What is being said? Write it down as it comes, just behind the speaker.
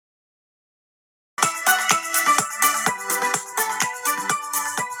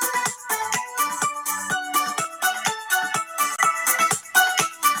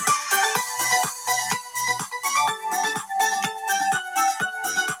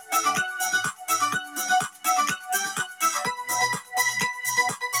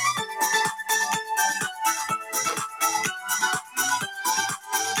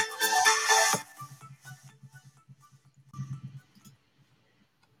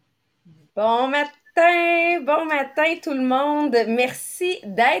Bon matin tout le monde. Merci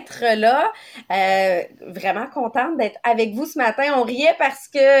d'être là. Vraiment contente d'être avec vous ce matin. On riait parce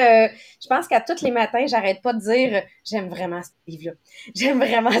que je pense qu'à tous les matins, j'arrête pas de dire j'aime vraiment ce livre-là. J'aime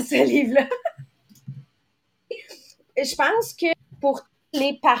vraiment ce livre-là. Je pense que pour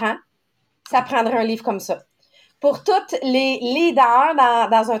les parents, ça prendrait un livre comme ça. Pour toutes les leaders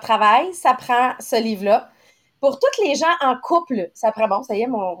dans un travail, ça prend ce livre-là. Pour tous les gens en couple, ça prend, bon, ça y est,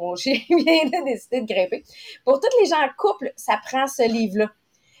 mon chien vient de décider de grimper. Pour tous les gens en couple, ça prend ce livre-là.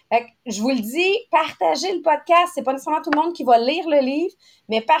 Fait que, je vous le dis, partagez le podcast. C'est pas nécessairement tout le monde qui va lire le livre,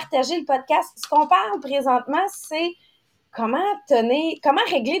 mais partagez le podcast. Ce qu'on parle présentement, c'est comment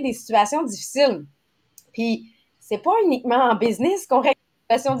régler des situations difficiles. Puis, c'est pas uniquement en business qu'on règle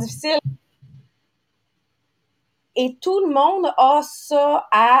des situations difficiles. Et tout le monde a ça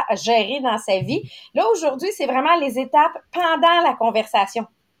à gérer dans sa vie. Là, aujourd'hui, c'est vraiment les étapes pendant la conversation.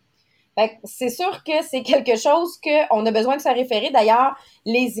 Fait que c'est sûr que c'est quelque chose qu'on a besoin de se référer. D'ailleurs,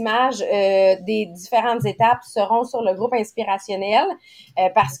 les images des différentes étapes seront sur le groupe inspirationnel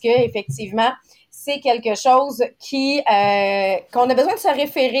parce que effectivement, c'est quelque chose qu'on a besoin de se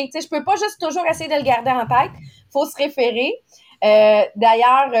référer. Tu sais, je peux pas juste toujours essayer de le garder en tête. Faut se référer.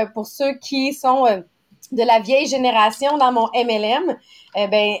 D'ailleurs, pour ceux qui sont de la vieille génération dans mon MLM,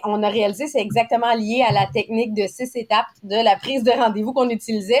 ben, on a réalisé c'est exactement lié à la technique de 6 étapes de la prise de rendez-vous qu'on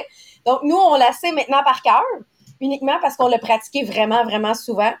utilisait. Donc, nous, on la sait maintenant par cœur, uniquement parce qu'on l'a pratiqué vraiment, vraiment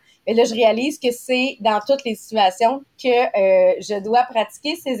souvent. Et là, je réalise que c'est dans toutes les situations que je dois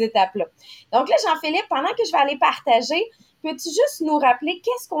pratiquer ces étapes-là. Donc là, Jean-Philippe, pendant que je vais aller partager, peux-tu juste nous rappeler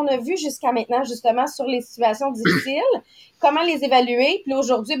qu'est-ce qu'on a vu jusqu'à maintenant, justement, sur les situations difficiles, comment les évaluer, puis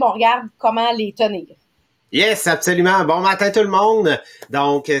aujourd'hui, bon, on regarde comment les tenir. Yes, absolument. Bon matin tout le monde.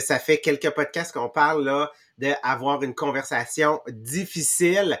 Donc, ça fait quelques podcasts qu'on parle là d'avoir une conversation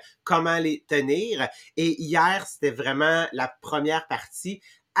difficile, comment les tenir. Et hier, c'était vraiment la première partie.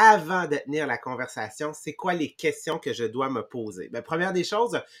 Avant de tenir la conversation, c'est quoi les questions que je dois me poser? Ben, première des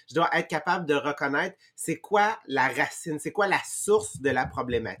choses, je dois être capable de reconnaître c'est quoi la racine, c'est quoi la source de la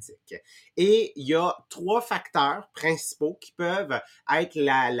problématique. Et il y a 3 facteurs principaux qui peuvent être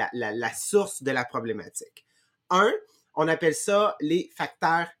la source de la problématique. Un, on appelle ça les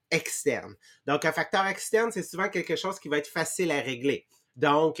facteurs externes. Donc, un facteur externe, c'est souvent quelque chose qui va être facile à régler.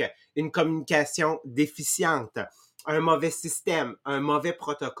 Donc, une communication déficiente, un mauvais système, un mauvais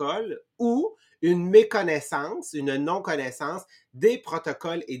protocole ou une méconnaissance, une non-connaissance des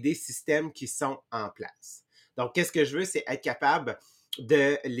protocoles et des systèmes qui sont en place. Donc, qu'est-ce que je veux, c'est être capable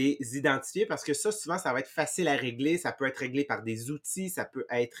de les identifier parce que ça, souvent, ça va être facile à régler. Ça peut être réglé par des outils, ça peut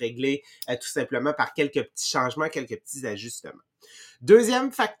être réglé tout simplement par quelques petits changements, quelques petits ajustements.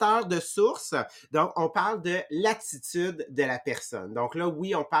 Deuxième facteur de source, donc on parle de l'attitude de la personne. Donc là,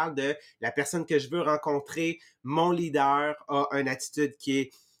 oui, on parle de la personne que je veux rencontrer. Mon leader a une attitude qui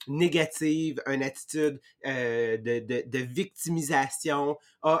est négative, une attitude de victimisation,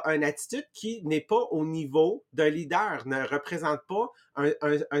 a une attitude qui n'est pas au niveau d'un leader, ne représente pas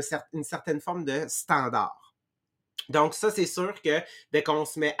une certaine forme de standard. Donc ça, c'est sûr que dès qu'on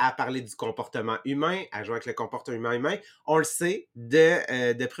se met à parler du comportement humain, à jouer avec le comportement humain, on le sait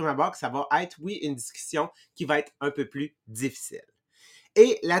de prime abord que ça va être, oui, une discussion qui va être un peu plus difficile.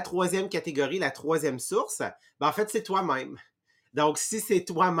 Et la troisième catégorie, la troisième source, ben en fait, c'est toi-même. Donc, si c'est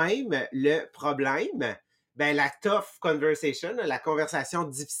toi-même le problème, ben la tough conversation, la conversation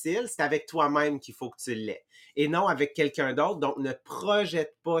difficile, c'est avec toi-même qu'il faut que tu l'aies et non avec quelqu'un d'autre. Donc, ne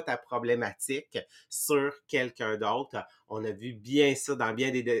projette pas ta problématique sur quelqu'un d'autre. On a vu bien ça dans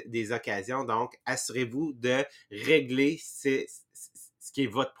bien des occasions. Donc, assurez-vous de régler ce qui est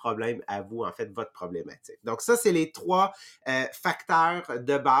votre problème à vous, en fait, votre problématique. Donc, ça, c'est les 3 facteurs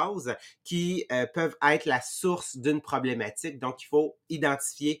de base qui peuvent être la source d'une problématique. Donc, il faut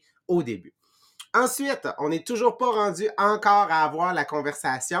identifier au début. Ensuite, on n'est toujours pas rendu encore à avoir la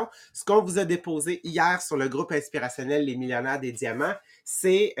conversation. Ce qu'on vous a déposé hier sur le groupe inspirationnel Les Millionnaires des Diamants,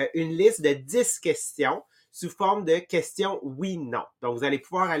 c'est une liste de 10 questions sous forme de questions oui-non. Donc, vous allez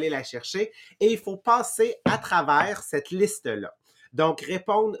pouvoir aller la chercher et il faut passer à travers cette liste-là. Donc,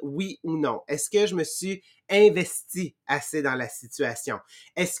 répondre oui ou non. Est-ce que je me suis investi assez dans la situation?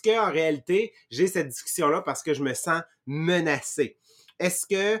 Est-ce qu'en réalité, j'ai cette discussion-là parce que je me sens menacé? Est-ce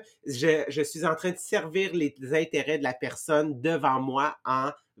que je suis en train de servir les intérêts de la personne devant moi en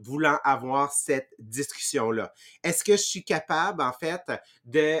voulant avoir cette discussion-là? Est-ce que je suis capable, en fait,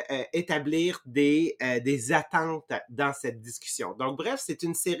 d'établir des attentes dans cette discussion? Donc, bref, c'est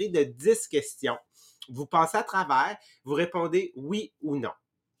une série de 10 questions. Vous passez à travers, vous répondez oui ou non.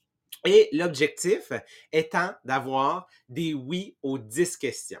 Et l'objectif étant d'avoir des oui aux 10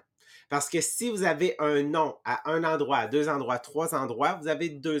 questions. Parce que si vous avez un non à un endroit, à deux endroits, trois endroits, vous avez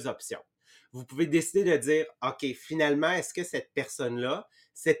deux options. Vous pouvez décider de dire, OK, finalement, est-ce que cette personne-là,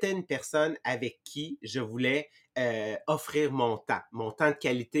 c'était une personne avec qui je voulais offrir mon temps de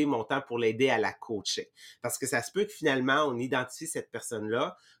qualité, mon temps pour l'aider à la coacher. Parce que ça se peut que finalement, on identifie cette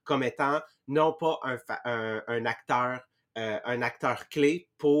personne-là comme étant non pas un acteur clé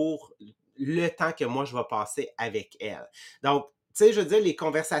pour le temps que moi, je vais passer avec elle. Donc, tu sais, je veux dire, les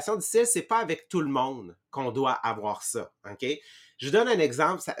conversations difficiles, c'est pas avec tout le monde qu'on doit avoir ça, OK? Je vous donne un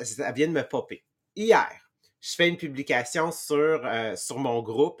exemple, ça vient de me popper. Hier, je fais une publication sur mon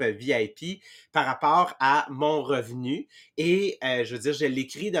groupe VIP par rapport à mon revenu et je veux dire, je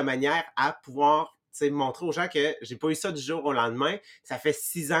l'écris de manière à pouvoir montrer aux gens que j'ai pas eu ça du jour au lendemain. Ça fait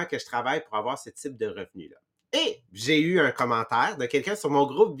 6 ans que je travaille pour avoir ce type de revenu-là. Et j'ai eu un commentaire de quelqu'un sur mon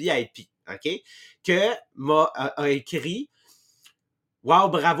groupe VIP, OK, a écrit « Wow,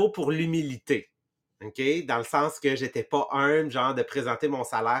 bravo pour l'humilité ». OK? Dans le sens que j'étais pas humble, genre de présenter mon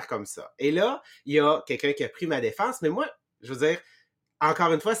salaire comme ça. Et là, il y a quelqu'un qui a pris ma défense, mais moi, je veux dire,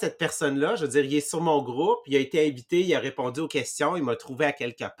 encore une fois, cette personne-là, je veux dire, il est sur mon groupe, il a été invité, il a répondu aux questions, il m'a trouvé à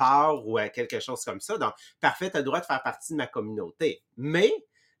quelque part ou à quelque chose comme ça. Donc, parfait, tu as le droit de faire partie de ma communauté. Mais,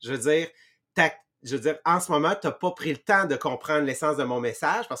 je veux dire, en ce moment, tu n'as pas pris le temps de comprendre l'essence de mon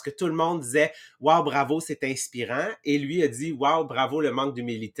message parce que tout le monde disait « Wow, bravo, c'est inspirant » et lui a dit « Wow, bravo, le manque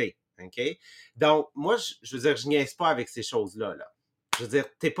d'humilité ». OK? Donc, moi, je veux dire, je niaise pas avec ces choses-là, là. Je veux dire,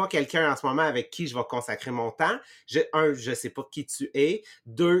 t'es pas quelqu'un en ce moment avec qui je vais consacrer mon temps. Je sais pas qui tu es.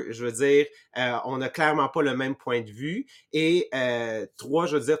 Deux, je veux dire, on n'a clairement pas le même point de vue. Et trois,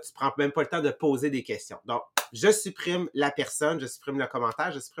 je veux dire, tu prends même pas le temps de poser des questions. Donc, je supprime la personne, je supprime le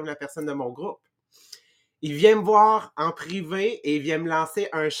commentaire, je supprime la personne de mon groupe. Il vient me voir en privé et il vient me lancer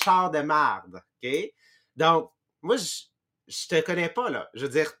un char de marde. OK? Donc, moi, je te connais pas, là. Je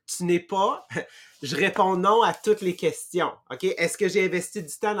veux dire, tu n'es pas... Je réponds non à toutes les questions. OK? Est-ce que j'ai investi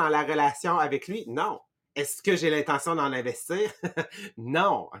du temps dans la relation avec lui? Non. Est-ce que j'ai l'intention d'en investir?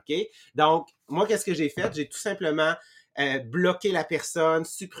 Non. OK? Donc, moi, qu'est-ce que j'ai fait? J'ai tout simplement bloqué la personne,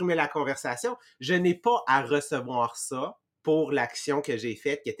 supprimé la conversation. Je n'ai pas à recevoir ça pour l'action que j'ai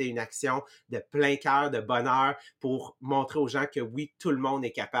faite, qui était une action de plein cœur, de bonheur, pour montrer aux gens que oui, tout le monde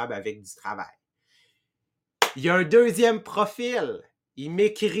est capable avec du travail. Il y a un deuxième profil. Il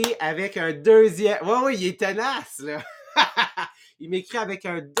m'écrit avec un deuxième... Oui, il est tenace, là. Il m'écrit avec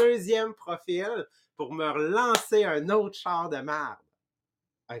un deuxième profil pour me relancer un autre char de merde.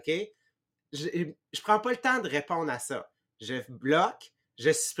 OK? Je prends pas le temps de répondre à ça. Je bloque,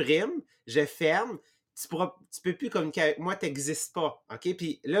 je supprime, je ferme. Tu peux plus communiquer avec moi, t'existes pas. OK?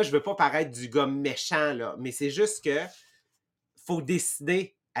 Puis là, je veux pas paraître du gars méchant, là, mais c'est juste que faut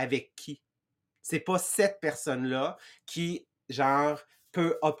décider avec qui. C'est pas cette personne-là qui, genre,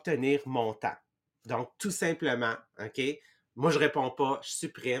 peut obtenir mon temps. Donc, tout simplement, OK? Moi, je réponds pas, je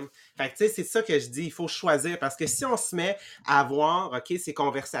supprime. Fait que, tu sais, c'est ça que je dis, il faut choisir. Parce que si on se met à avoir, OK, ces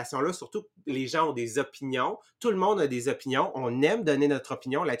conversations-là, surtout que les gens ont des opinions, tout le monde a des opinions, on aime donner notre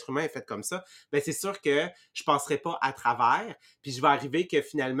opinion, l'être humain est fait comme ça, bien, c'est sûr que je passerai pas à travers, puis je vais arriver que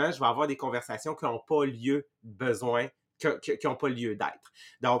finalement, je vais avoir des conversations qui n'ont pas besoin qui n'ont pas lieu d'être.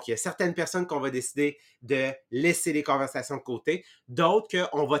 Donc, il y a certaines personnes qu'on va décider de laisser les conversations de côté, d'autres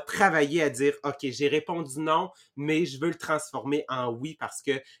qu'on va travailler à dire, OK, j'ai répondu non, mais je veux le transformer en oui parce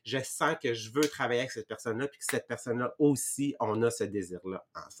que je sens que je veux travailler avec cette personne-là puis que cette personne-là aussi, on a ce désir-là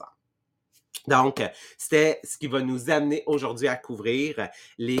ensemble. Donc, c'était ce qui va nous amener aujourd'hui à couvrir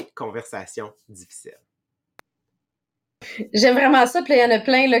les conversations difficiles. J'aime vraiment ça, puis il y en a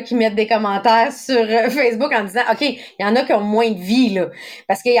plein là, qui mettent des commentaires sur Facebook en disant « OK, il y en a qui ont moins de vie, là,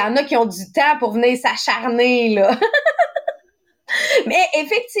 parce qu'il y en a qui ont du temps pour venir s'acharner, là. » Mais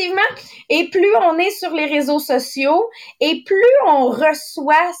effectivement, et plus on est sur les réseaux sociaux, et plus on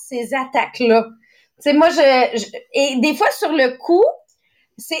reçoit ces attaques-là. Tu sais, moi, et des fois, sur le coup,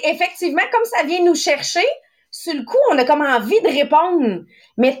 c'est effectivement comme ça vient nous chercher. Sur le coup, on a comme envie de répondre,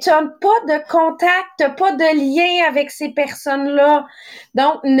 mais t'as pas de contact, t'as pas de lien avec ces personnes-là.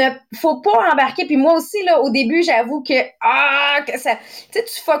 Donc, ne faut pas embarquer. Puis moi aussi, là, au début, j'avoue que ça, tu sais,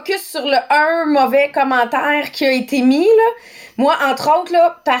 tu focuses sur le un mauvais commentaire qui a été mis, là. Moi, entre autres,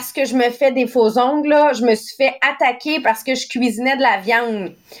 là, parce que je me fais des faux ongles, là, je me suis fait attaquer parce que je cuisinais de la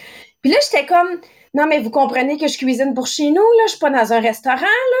viande. Puis là, j'étais comme, non, mais vous comprenez que je cuisine pour chez nous, là. Je suis pas dans un restaurant,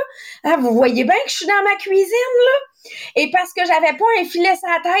 là. Ah, vous voyez bien que je suis dans ma cuisine, là. Et parce que j'avais pas un filet sur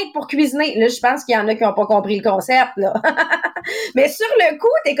la tête pour cuisiner. Là, je pense qu'il y en a qui ont pas compris le concept, là. Mais sur le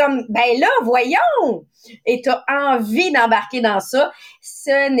coup, t'es comme, ben là, voyons. Et t'as envie d'embarquer dans ça.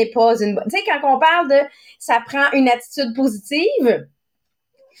 Ce n'est pas une bonne... Tu sais, quand on parle de, ça prend une attitude positive,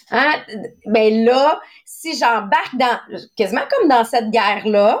 Hein? Ben là, si j'embarque quasiment comme dans cette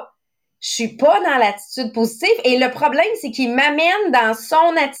guerre-là, je suis pas dans l'attitude positive. Et le problème, c'est qu'il m'amène dans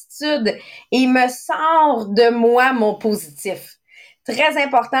son attitude et il me sort de moi mon positif. Très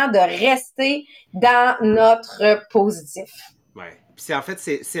important de rester dans notre positif. Ouais. Puis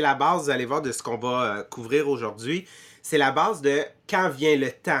c'est la base, vous allez voir, de ce qu'on va couvrir aujourd'hui. C'est la base de quand vient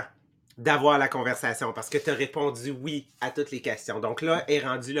le temps d'avoir la conversation, parce que tu as répondu oui à toutes les questions. Donc là est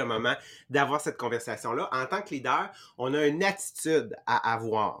rendu le moment d'avoir cette conversation-là. En tant que leader, on a une attitude à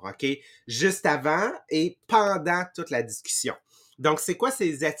avoir, OK? Juste avant et pendant toute la discussion. Donc, c'est quoi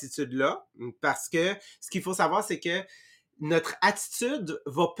ces attitudes-là? Parce que ce qu'il faut savoir, c'est que notre attitude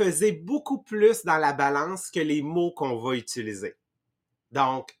va peser beaucoup plus dans la balance que les mots qu'on va utiliser.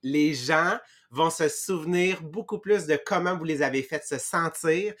 Donc, les gens vont se souvenir beaucoup plus de comment vous les avez fait se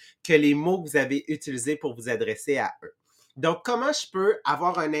sentir que les mots que vous avez utilisés pour vous adresser à eux. Donc, comment je peux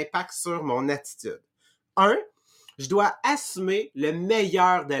avoir un impact sur mon attitude? Un, je dois assumer le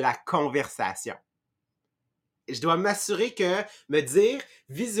meilleur de la conversation. Je dois m'assurer que me dire,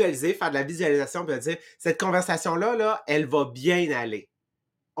 visualiser, faire de la visualisation, me dire, cette conversation-là, là, elle va bien aller.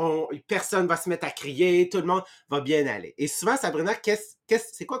 Personne va se mettre à crier, tout le monde va bien aller. Et souvent, Sabrina,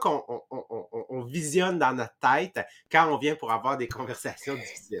 c'est quoi qu'on visionne dans notre tête quand on vient pour avoir des conversations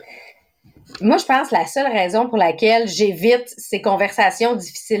difficiles? Moi, je pense que la seule raison pour laquelle j'évite ces conversations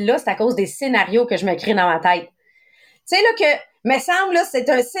difficiles-là, c'est à cause des scénarios que je me crée dans ma tête. Tu sais, là, me semble, là, c'est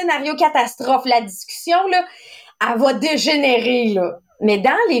un scénario catastrophe. La discussion, là, elle va dégénérer, là. Mais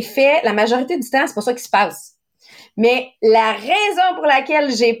dans les faits, la majorité du temps, c'est pas ça qui se passe. Mais la raison pour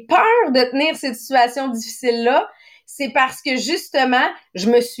laquelle j'ai peur de tenir cette situation difficile-là, c'est parce que, justement, je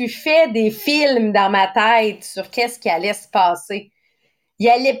me suis fait des films dans ma tête sur qu'est-ce qui allait se passer. Ils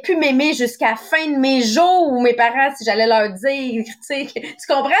allaient plus m'aimer jusqu'à la fin de mes jours, ou mes parents, si j'allais leur dire, tu sais, tu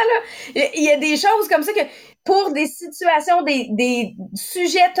comprends, là? Il y a des choses comme ça que, pour des situations, des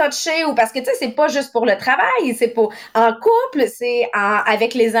sujets touchés, ou parce que, tu sais, c'est pas juste pour le travail, c'est pour, en couple,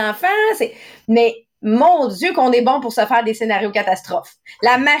 avec les enfants, mais, mon Dieu, qu'on est bon pour se faire des scénarios catastrophes.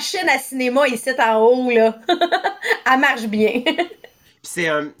 La machine à cinéma ici en haut, là, elle marche bien. C'est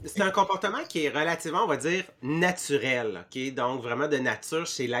un comportement qui est relativement, on va dire, naturel, OK? Donc, vraiment de nature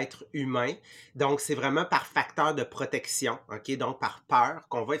chez l'être humain. Donc, c'est vraiment par facteur de protection, OK? Donc, par peur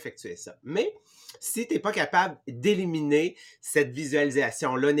qu'on va effectuer ça. Mais si tu n'es pas capable d'éliminer cette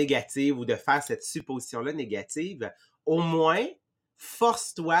visualisation-là négative ou de faire cette supposition-là négative, au moins,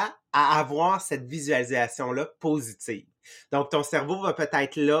 force-toi à avoir cette visualisation-là positive. Donc, ton cerveau va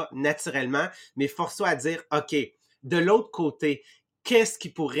peut-être là naturellement, mais force-toi à dire, OK, de l'autre côté, qu'est-ce qui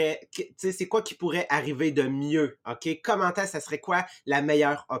pourrait, tu sais, c'est quoi qui pourrait arriver de mieux, OK? Comment ça serait quoi la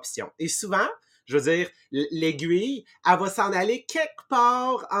meilleure option? Et souvent, je veux dire, l'aiguille, elle va s'en aller quelque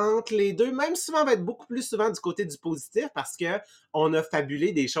part entre les deux. Même souvent, elle va être beaucoup plus souvent du côté du positif parce que on a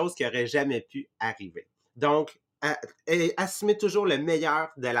fabulé des choses qui auraient jamais pu arriver. Donc, assumez toujours le meilleur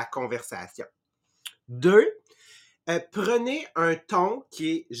de la conversation. Deux, prenez un ton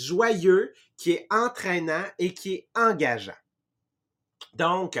qui est joyeux, qui est entraînant et qui est engageant.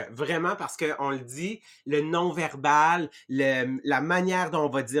 Donc, vraiment, parce qu'on le dit, le non-verbal, la manière dont on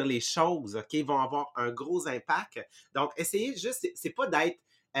va dire les choses, OK, vont avoir un gros impact. Donc, essayez juste, c'est pas d'être...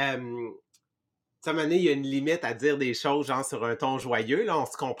 à un moment donné, il y a une limite à dire des choses, genre sur un ton joyeux, là, on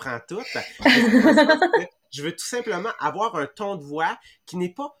se comprend toutes. Mais c'est dans le sens que je veux tout simplement avoir un ton de voix qui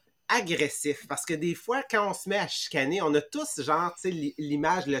n'est pas agressif. Parce que des fois, quand on se met à chicaner, on a tous, genre, tu sais,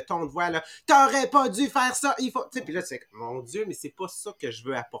 l'image, le ton de voix, là, t'aurais pas dû faire ça, il faut. Tu sais, puis là, tu sais, mon Dieu, mais c'est pas ça que je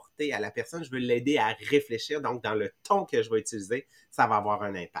veux apporter à la personne. Je veux l'aider à réfléchir. Donc, dans le ton que je vais utiliser, ça va avoir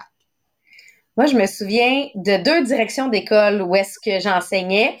un impact. Moi, je me souviens de 2 directions d'école où est-ce que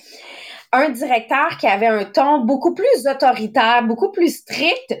j'enseignais. Un directeur qui avait un ton beaucoup plus autoritaire, beaucoup plus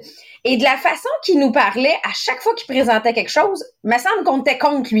strict, et de la façon qu'il nous parlait à chaque fois qu'il présentait quelque chose, il me semble qu'on était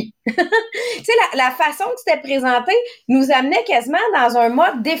contre lui. Tu sais, la façon que c'était présenté nous amenait quasiment dans un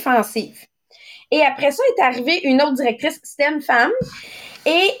mode défensif. Et après ça est arrivée une autre directrice, c'était une femme,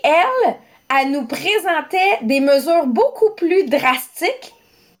 et elle nous présentait des mesures beaucoup plus drastiques,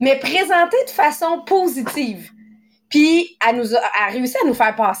 mais présentées de façon positive. Puis, elle a réussi à nous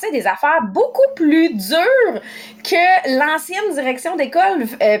faire passer des affaires beaucoup plus dures que l'ancienne direction d'école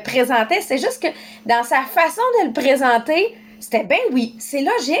présentait. C'est juste que dans sa façon de le présenter, c'était bien oui, c'est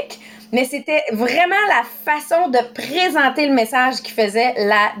logique, mais c'était vraiment la façon de présenter le message qui faisait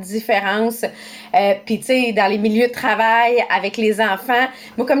la différence. Puis, tu sais, dans les milieux de travail, avec les enfants,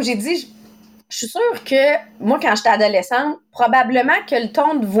 moi, comme j'ai dit, je suis sûre que moi, quand j'étais adolescente, probablement que le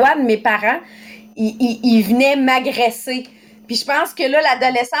ton de voix de mes parents, il venait m'agresser. Puis je pense que là,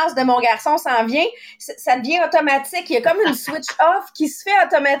 l'adolescence de mon garçon s'en vient, ça devient automatique. Il y a comme une switch off qui se fait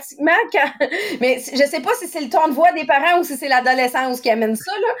automatiquement quand... Mais je sais pas si c'est le ton de voix des parents ou si c'est l'adolescence qui amène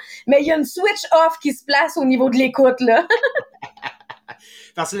ça, là. Mais il y a une switch off qui se place au niveau de l'écoute, là.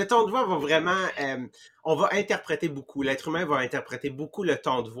 Parce que le ton de voix va vraiment... on va interpréter beaucoup. L'être humain va interpréter beaucoup le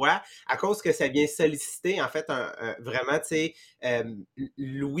ton de voix à cause que ça vient solliciter, en fait, vraiment, tu sais,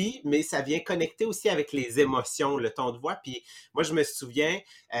 l'ouïe, mais ça vient connecter aussi avec les émotions, le ton de voix. Puis moi, je me souviens,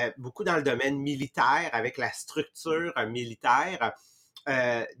 beaucoup dans le domaine militaire, avec la structure militaire,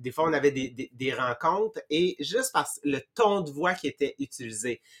 des fois, on avait des rencontres et juste parce que le ton de voix qui était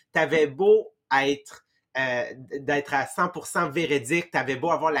utilisé, t'avais beau d'être à 100% véridique, t'avais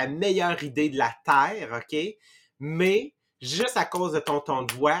beau avoir la meilleure idée de la Terre, OK? Mais juste à cause de ton ton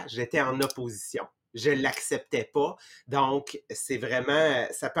de voix, j'étais en opposition. Je l'acceptais pas. Donc, c'est vraiment,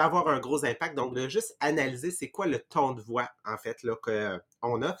 ça peut avoir un gros impact. Donc, de juste analyser c'est quoi le ton de voix, en fait, là,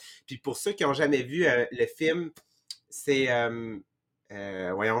 qu'on a. Puis pour ceux qui ont jamais vu le film, c'est,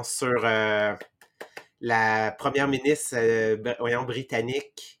 voyons, sur la première ministre,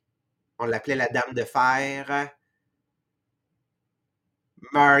 britannique. On l'appelait la Dame de Fer.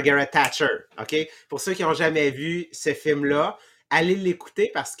 Margaret Thatcher, OK? Pour ceux qui n'ont jamais vu ce film-là, allez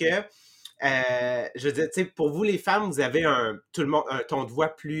l'écouter parce que, je veux dire, tu sais, pour vous les femmes, vous avez tout le monde, un ton de voix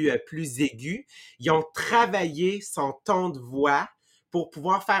plus aigu. Ils ont travaillé son ton de voix pour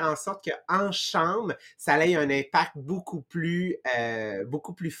pouvoir faire en sorte qu'en chambre, ça ait un impact beaucoup plus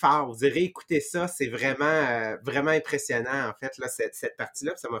fort. Vous irez écouter ça, c'est vraiment impressionnant, en fait, là, cette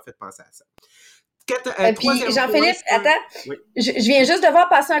partie-là, ça m'a fait penser à ça. Puis Troisième point Jean-Philippe, attends, oui. je viens juste de voir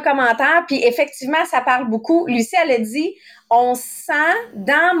passer un commentaire, puis effectivement, ça parle beaucoup. Lucie, elle a dit, on sent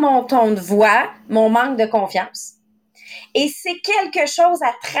dans mon ton de voix mon manque de confiance. Et c'est quelque chose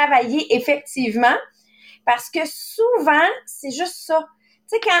à travailler effectivement, parce que souvent, c'est juste ça.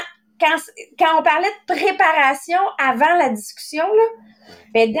 Tu sais, quand on parlait de préparation avant la discussion, là,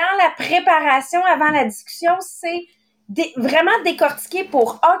 ben dans la préparation avant la discussion, c'est vraiment décortiquer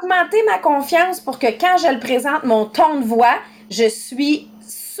pour augmenter ma confiance pour que quand je le présente, mon ton de voix, je suis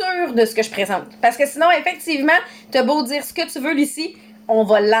sûre de ce que je présente. Parce que sinon, effectivement, t'as beau dire ce que tu veux, Lucie, on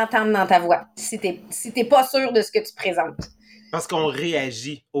va l'entendre dans ta voix si t'es pas sûr de ce que tu présentes. Parce qu'on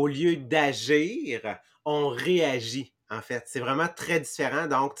réagit. Au lieu d'agir, on réagit, en fait. C'est vraiment très différent.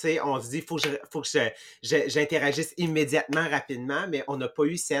 Donc, tu sais, on se dit, faut que j'interagisse immédiatement, rapidement, mais on n'a pas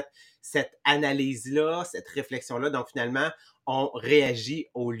eu cette analyse-là, cette réflexion-là. Donc, finalement, on réagit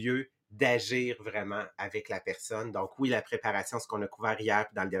au lieu d'agir vraiment avec la personne. Donc, oui, la préparation, ce qu'on a couvert hier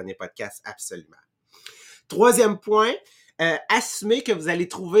dans le dernier podcast, absolument. Troisième point, assumez que vous allez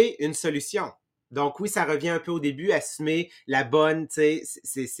trouver une solution. Donc oui, ça revient un peu au début, assumer la bonne, tu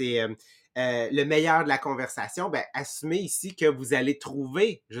sais, c'est le meilleur de la conversation. Ben, assumez ici que vous allez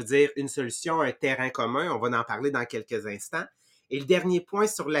trouver, je veux dire, une solution, un terrain commun. On va en parler dans quelques instants. Et le dernier point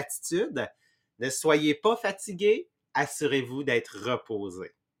sur l'attitude, ne soyez pas fatigué, assurez-vous d'être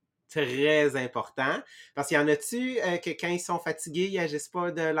reposé. Très important. Parce qu'il y en a-tu que quand ils sont fatigués, ils n'agissent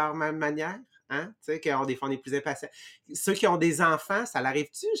pas de leur même manière? Hein? Tu sais, des fois, on est plus impatients. Ceux qui ont des enfants, ça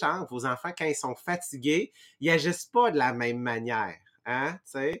l'arrive-tu, genre, vos enfants, quand ils sont fatigués, ils agissent pas de la même manière? Hein?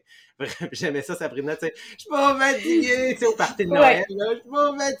 Tu sais? J'aimais ça, Sabrina, tu sais. Je suis pas fatigué, tu sais, au party de Noël, là. Je suis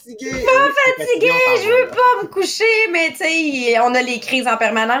pas fatigué. Je suis pas fatiguée, je veux pas me coucher, mais tu sais, on a les crises en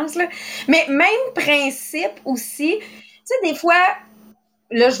permanence, là. Mais même principe aussi, tu sais, des fois,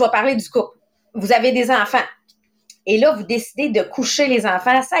 là, je vais parler du couple. Vous avez des enfants. Et là, vous décidez de coucher les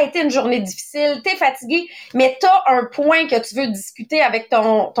enfants. Ça a été une journée difficile, t'es fatigué, mais t'as un point que tu veux discuter avec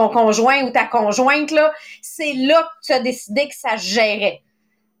ton conjoint ou ta conjointe, là. C'est là que tu as décidé que ça se gérait.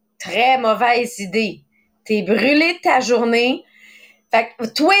 Très mauvaise idée. T'es brûlé de ta journée. Fait que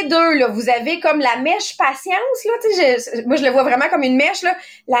toi deux, là, vous avez comme la mèche patience, là, tu sais, moi je le vois vraiment comme une mèche, là.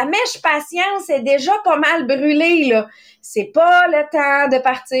 La mèche patience est déjà pas mal brûlée, là. C'est pas le temps de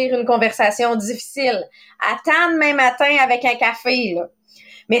partir une conversation difficile. Attends demain matin avec un café, là.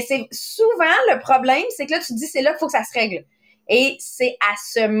 Mais c'est souvent le problème, c'est que là, tu te dis, c'est là qu'il faut que ça se règle. Et c'est à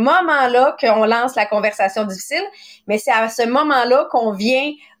ce moment-là qu'on lance la conversation difficile, mais c'est à ce moment-là qu'on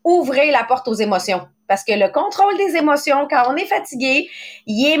vient ouvrir la porte aux émotions. Parce que le contrôle des émotions, quand on est fatigué,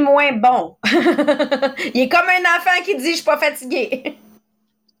 il est moins bon. Il est comme un enfant qui dit « je suis pas fatigué ».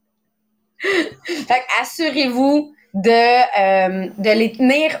 Fait assurez-vous de les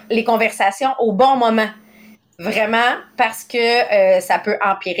tenir les conversations au bon moment. Vraiment, parce que ça peut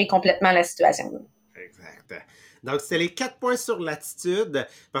empirer complètement la situation. Exact. Donc, c'est les 4 points sur l'attitude,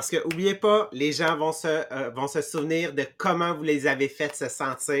 parce que oubliez pas, les gens vont se souvenir de comment vous les avez fait se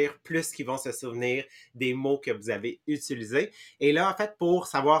sentir, plus qu'ils vont se souvenir des mots que vous avez utilisés. Et là, en fait, pour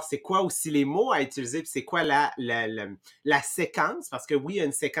savoir c'est quoi aussi les mots à utiliser, puis c'est quoi la séquence, parce que oui, il y a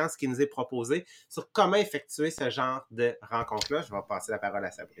une séquence qui nous est proposée sur comment effectuer ce genre de rencontre-là. Je vais passer la parole à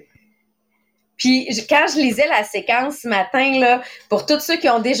Sabrina. Puis quand je lisais la séquence ce matin, là, pour tous ceux qui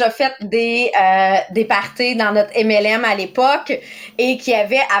ont déjà fait des parties dans notre MLM à l'époque et qui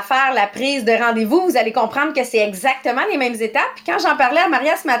avaient à faire la prise de rendez-vous, vous allez comprendre que c'est exactement les mêmes étapes. Puis quand j'en parlais à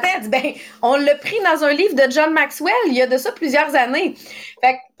Maria ce matin, elle dit, ben, on l'a pris dans un livre de John Maxwell il y a de ça plusieurs années.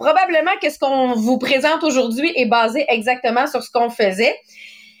 Fait que probablement que ce qu'on vous présente aujourd'hui est basé exactement sur ce qu'on faisait.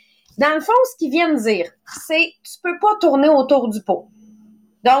 Dans le fond, ce qu'ils viennent dire, c'est tu peux pas tourner autour du pot.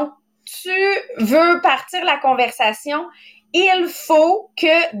 Donc, tu veux partir la conversation, il faut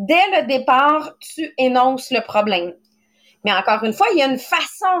que dès le départ, tu énonces le problème. Mais encore une fois, il y a une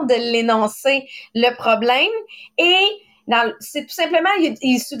façon de l'énoncer, le problème, et c'est tout simplement,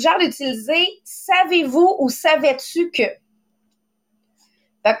 il suggère d'utiliser « savez-vous » ou « savais-tu que ».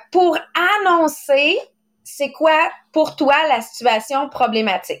 Pour annoncer, c'est quoi pour toi la situation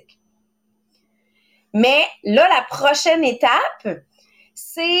problématique. Mais là, la prochaine étape,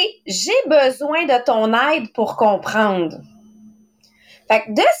 c'est j'ai besoin de ton aide pour comprendre. Fait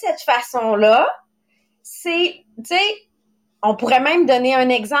que de cette façon-là, c'est, tu sais, on pourrait même donner un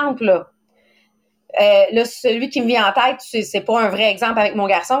exemple, là. Là, celui qui me vient en tête, c'est pas un vrai exemple avec mon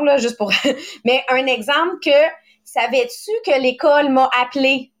garçon, là, juste pour, mais un exemple que, savais-tu que l'école m'a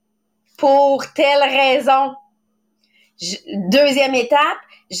appelé pour telle raison? Deuxième étape,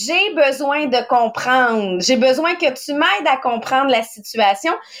 j'ai besoin de comprendre. J'ai besoin que tu m'aides à comprendre la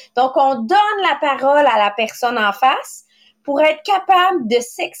situation. Donc, on donne la parole à la personne en face pour être capable de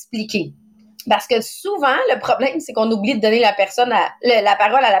s'expliquer. Parce que souvent, le problème, c'est qu'on oublie de donner la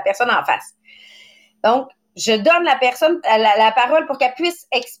parole à la personne en face. Donc, je donne la parole pour qu'elle puisse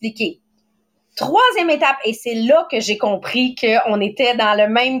expliquer. Troisième étape, et c'est là que j'ai compris qu'on était dans le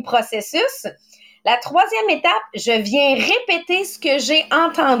même processus. La troisième étape, je viens répéter ce que j'ai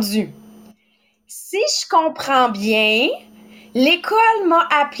entendu. Si je comprends bien, l'école m'a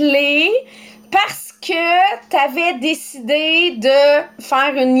appelé parce que tu avais décidé de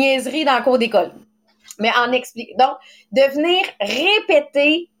faire une niaiserie dans le cours d'école. Mais en expliquant. Donc, de venir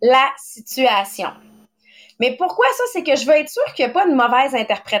répéter la situation. Mais pourquoi ça? C'est que je veux être sûre qu'il n'y a pas de mauvaise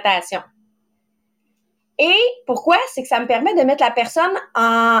interprétation. Et pourquoi? C'est que ça me permet de mettre la personne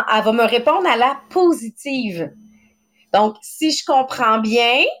elle va me répondre à la positive. Donc, si je comprends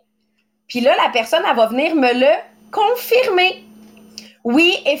bien, puis là, la personne, elle va venir me le confirmer.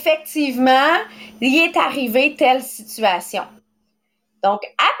 Oui, effectivement, il est arrivé telle situation. Donc,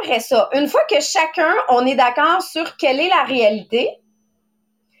 après ça, une fois que chacun, on est d'accord sur quelle est la réalité,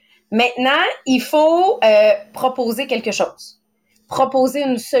 maintenant, il faut proposer quelque chose. Proposer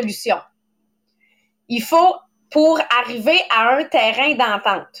une solution. Il faut pour arriver à un terrain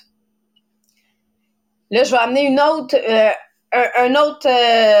d'entente. Là, je vais amener un autre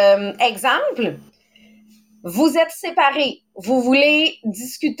exemple. Vous êtes séparés. Vous voulez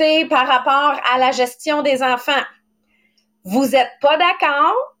discuter par rapport à la gestion des enfants. Vous n'êtes pas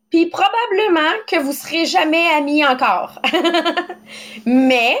d'accord, puis probablement que vous ne serez jamais amis encore.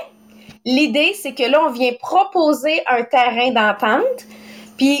 Mais l'idée, c'est que là, on vient proposer un terrain d'entente.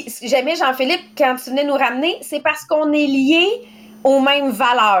 Puis, si jamais, Jean-Philippe, quand tu venais nous ramener, c'est parce qu'on est liés aux mêmes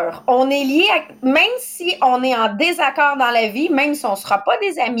valeurs. On est liés, même si on est en désaccord dans la vie, même si on ne sera pas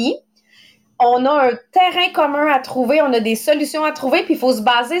des amis, on a un terrain commun à trouver, on a des solutions à trouver, puis il faut se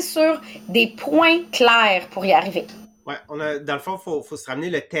baser sur des points clairs pour y arriver. Ouais, dans le fond, faut se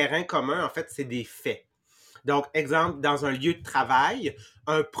ramener le terrain commun, en fait, c'est des faits. Donc, exemple, dans un lieu de travail,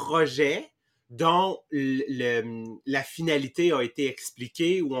 un projet dont la finalité a été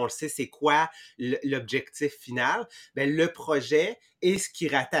expliquée, où on le sait c'est quoi l'objectif final, ben, le projet et ce qui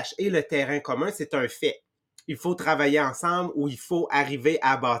rattache et le terrain commun, c'est un fait. Il faut travailler ensemble ou il faut arriver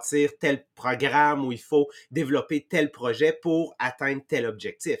à bâtir tel programme ou il faut développer tel projet pour atteindre tel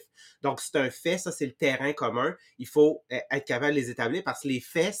objectif. Donc, c'est un fait, ça c'est le terrain commun. Il faut être capable de les établir parce que les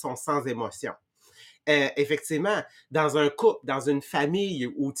faits sont sans émotion. Effectivement, dans un couple, dans une famille,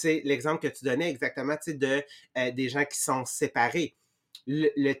 ou tu sais, l'exemple que tu donnais exactement, tu sais, des gens qui sont séparés.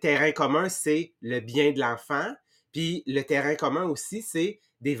 Le terrain commun, c'est le bien de l'enfant, puis le terrain commun aussi, c'est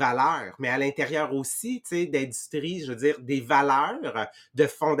des valeurs, mais à l'intérieur aussi, tu sais, d'industrie, je veux dire, des valeurs de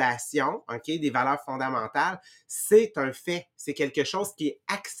fondation, OK, des valeurs fondamentales, c'est un fait, c'est quelque chose qui est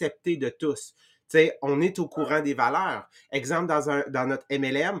accepté de tous. sais, on est au courant des valeurs. Exemple, dans notre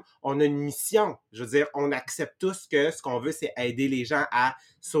MLM, on a une mission. Je veux dire, on accepte tous que ce qu'on veut, c'est aider les gens à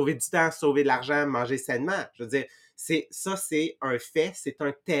sauver du temps, sauver de l'argent, manger sainement. Je veux dire, c'est un fait, c'est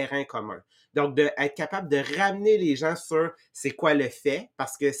un terrain commun. Donc, être capable de ramener les gens sur c'est quoi le fait,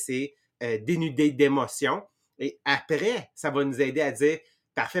 parce que c'est dénudé d'émotions. Et après, ça va nous aider à dire,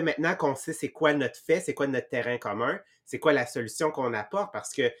 parfait, maintenant qu'on sait c'est quoi notre fait, c'est quoi notre terrain commun, c'est quoi la solution qu'on apporte,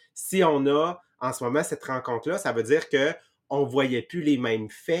 parce que si on a en ce moment cette rencontre-là, ça veut dire que on voyait plus les mêmes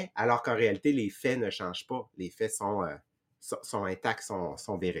faits, alors qu'en réalité, les faits ne changent pas. Les faits sont intacts,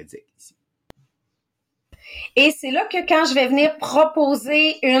 sont véridiques ici. Et c'est là que quand je vais venir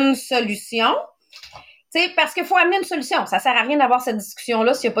proposer une solution, tu sais, parce qu'il faut amener une solution. Ça sert à rien d'avoir cette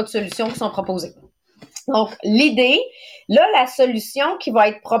discussion-là s'il n'y a pas de solutions qui sont proposées. Donc, l'idée, là, la solution qui va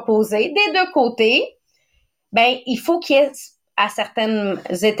être proposée des deux côtés, ben, il faut qu'il y ait à certaines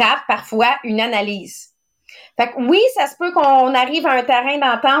étapes, parfois, une analyse. Fait que oui, ça se peut qu'on arrive à un terrain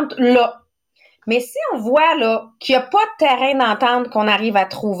d'entente là. Mais si on voit là qu'il n'y a pas de terrain d'entente qu'on arrive à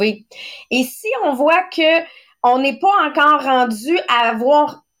trouver, et si on voit que on n'est pas encore rendu à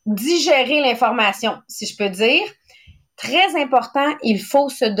avoir digéré l'information, si je peux dire, très important, il faut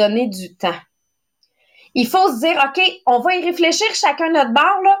se donner du temps. Il faut se dire, OK, on va y réfléchir chacun notre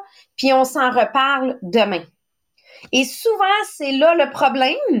bord, là, puis on s'en reparle demain. Et souvent, c'est là le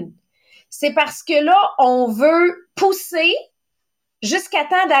problème. C'est parce que là, on veut pousser jusqu'à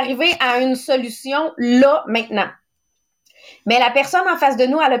temps d'arriver à une solution là, maintenant. Mais la personne en face de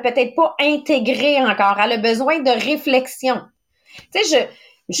nous, elle a peut-être pas intégré encore. Elle a besoin de réflexion. Tu sais,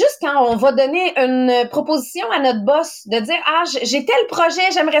 juste quand on va donner une proposition à notre boss de dire, ah, j'ai tel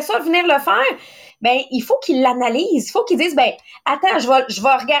projet, j'aimerais ça venir le faire, ben, il faut qu'il l'analyse. Il faut qu'il dise, ben, attends, je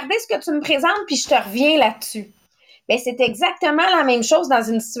vais regarder ce que tu me présentes puis je te reviens là-dessus. Ben, c'est exactement la même chose dans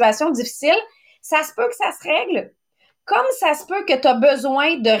une situation difficile. Ça se peut que ça se règle, comme ça se peut que tu as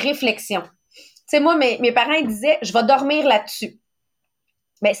besoin de réflexion. Tu sais, moi, mes parents ils disaient, je vais dormir là-dessus.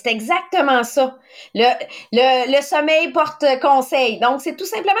 Ben, c'est exactement ça. Le sommeil porte conseil. Donc, c'est tout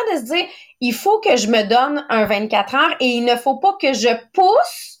simplement de se dire, il faut que je me donne un 24 heures et il ne faut pas que je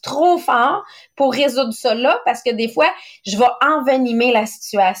pousse trop fort pour résoudre ça là parce que des fois, je vais envenimer la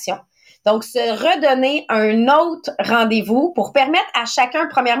situation. Donc, se redonner un autre rendez-vous pour permettre à chacun,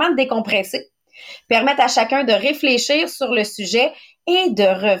 premièrement, de décompresser, permettre à chacun de réfléchir sur le sujet et de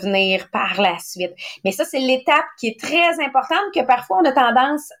revenir par la suite. Mais ça, c'est l'étape qui est très importante que parfois on a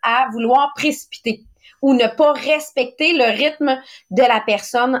tendance à vouloir précipiter ou ne pas respecter le rythme de la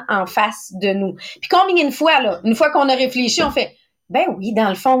personne en face de nous. Puis combien de fois, là, une fois qu'on a réfléchi, on fait, ben oui, dans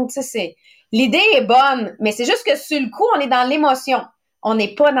le fond, tu sais, l'idée est bonne, mais c'est juste que sur le coup, on est dans l'émotion. On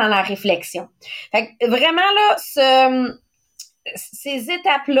n'est pas dans la réflexion. Fait que vraiment, là, ces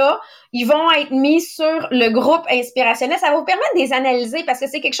étapes-là, ils vont être mis sur le groupe inspirationnel. Ça va vous permettre de les analyser parce que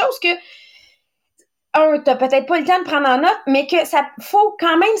c'est quelque chose que, t'as peut-être pas le temps de prendre en note, mais que ça faut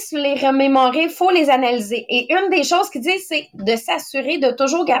quand même se les remémorer, faut les analyser. Et une des choses qu'ils disent, c'est de s'assurer de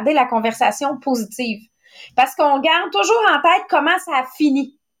toujours garder la conversation positive. Parce qu'on garde toujours en tête comment ça a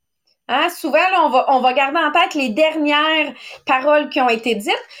fini. Hein? Souvent, là, on va garder en tête les dernières paroles qui ont été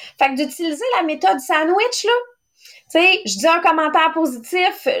dites. Fait que d'utiliser la méthode sandwich, là, tu sais, je dis un commentaire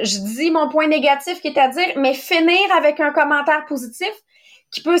positif, je dis mon point négatif qui est à dire, mais finir avec un commentaire positif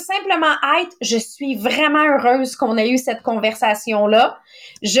qui peut simplement être « Je suis vraiment heureuse qu'on ait eu cette conversation-là.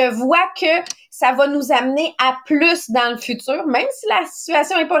 Je vois que ça va nous amener à plus dans le futur, même si la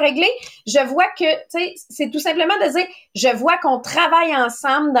situation n'est pas réglée. Je vois que, tu sais, c'est tout simplement de dire « Je vois qu'on travaille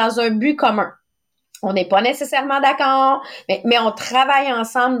ensemble dans un but commun. » On n'est pas nécessairement d'accord, mais on travaille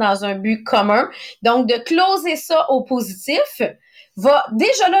ensemble dans un but commun. Donc, de closer ça au positif va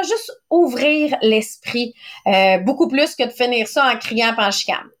déjà là juste ouvrir l'esprit beaucoup plus que de finir ça en criant et en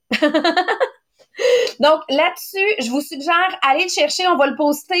chicane. Donc, là-dessus, je vous suggère, allez le chercher, on va le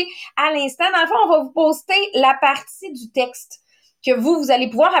poster à l'instant. Dans le fond, on va vous poster la partie du texte que vous allez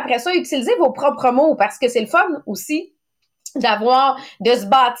pouvoir après ça utiliser vos propres mots parce que c'est le fun aussi de se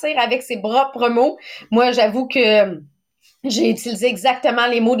bâtir avec ses propres mots. Moi, j'avoue que j'ai utilisé exactement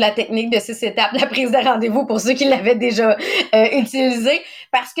les mots de la technique de 6 étapes de la prise de rendez-vous pour ceux qui l'avaient déjà utilisé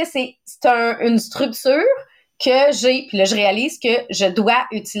parce que c'est une structure que j'ai, puis là, je réalise que je dois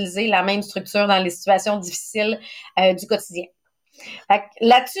utiliser la même structure dans les situations difficiles du quotidien. Fait que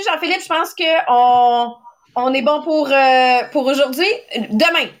là-dessus, Jean-Philippe, je pense que on est bon pour aujourd'hui.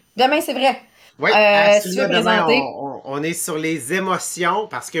 Demain, c'est vrai. Oui, Si tu veux absolument. Demain, présenter. on est sur les émotions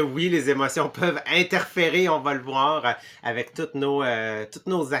parce que oui, les émotions peuvent interférer, on va le voir, avec toutes nos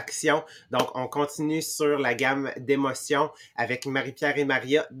actions. Donc, on continue sur la gamme d'émotions avec Marie-Pierre et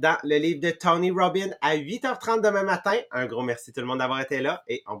Maria dans le livre de Tony Robbins à 8h30 demain matin. Un gros merci tout le monde d'avoir été là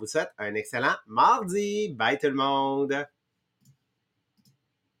et on vous souhaite un excellent mardi. Bye tout le monde!